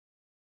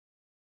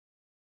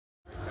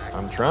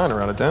I'm trying to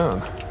write it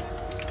down.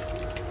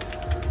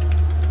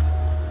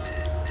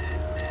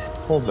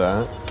 Hold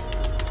that.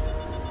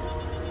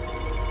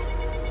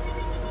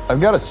 I've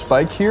got a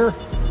spike here.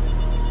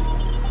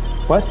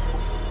 What?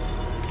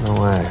 No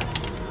way.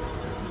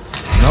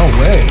 No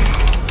way.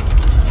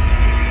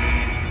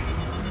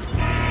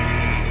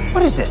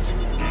 What is it?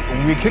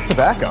 We kicked the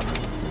backup.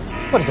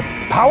 What is it,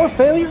 power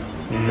failure?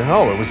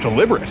 No, it was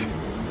deliberate.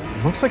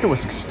 It looks like it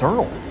was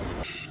external.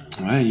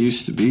 I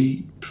used to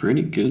be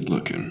pretty good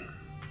looking.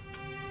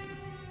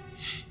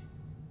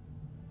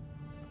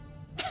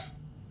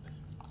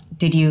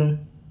 Did you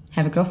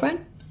have a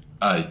girlfriend?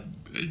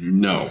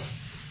 No.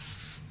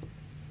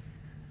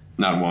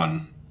 Not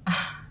one.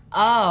 Oh,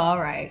 all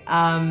right.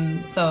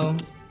 So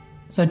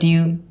do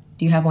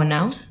you have one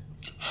now?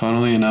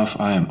 Funnily enough,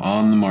 I am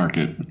on the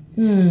market.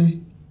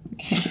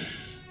 Okay.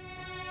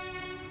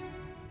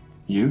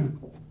 You?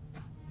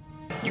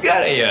 You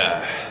got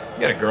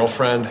a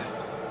girlfriend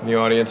in the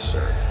audience,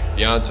 or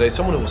fiance,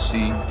 someone who will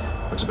see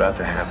what's about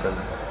to happen.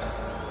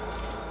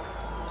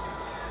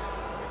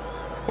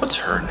 What's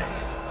her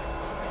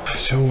name?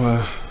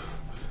 So,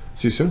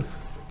 see you soon.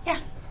 Yeah.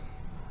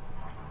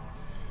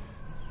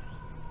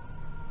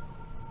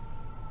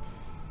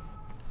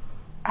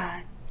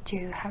 Do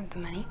you have the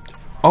money?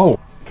 Oh.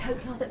 Coke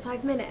closet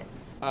 5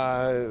 minutes.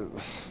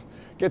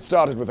 Get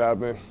started without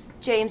me.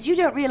 James, you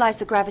don't realize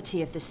the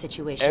gravity of this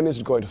situation. M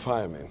isn't going to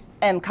fire me.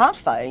 M can't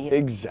fire you.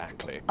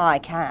 Exactly. I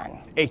can.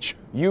 H,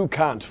 you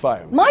can't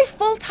fire me. My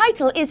full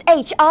title is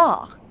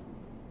HR.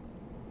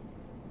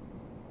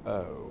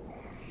 Oh.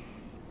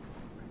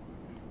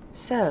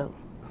 So?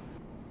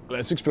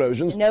 Less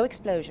explosions. No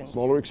explosions.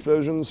 Smaller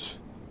explosions.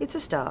 It's a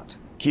start.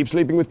 Keep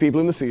sleeping with people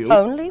in the field.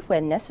 Only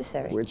when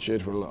necessary. Which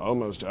it will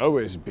almost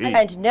always be.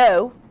 And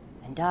no,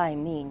 and I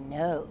mean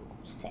no,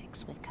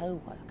 sex with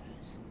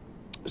co-workers.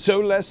 So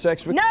less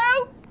sex with...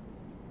 No!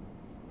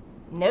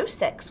 No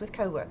sex with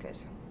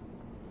co-workers.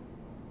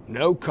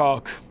 No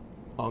cock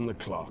on the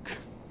clock.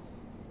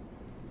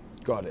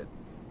 Got it.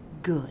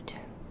 Good.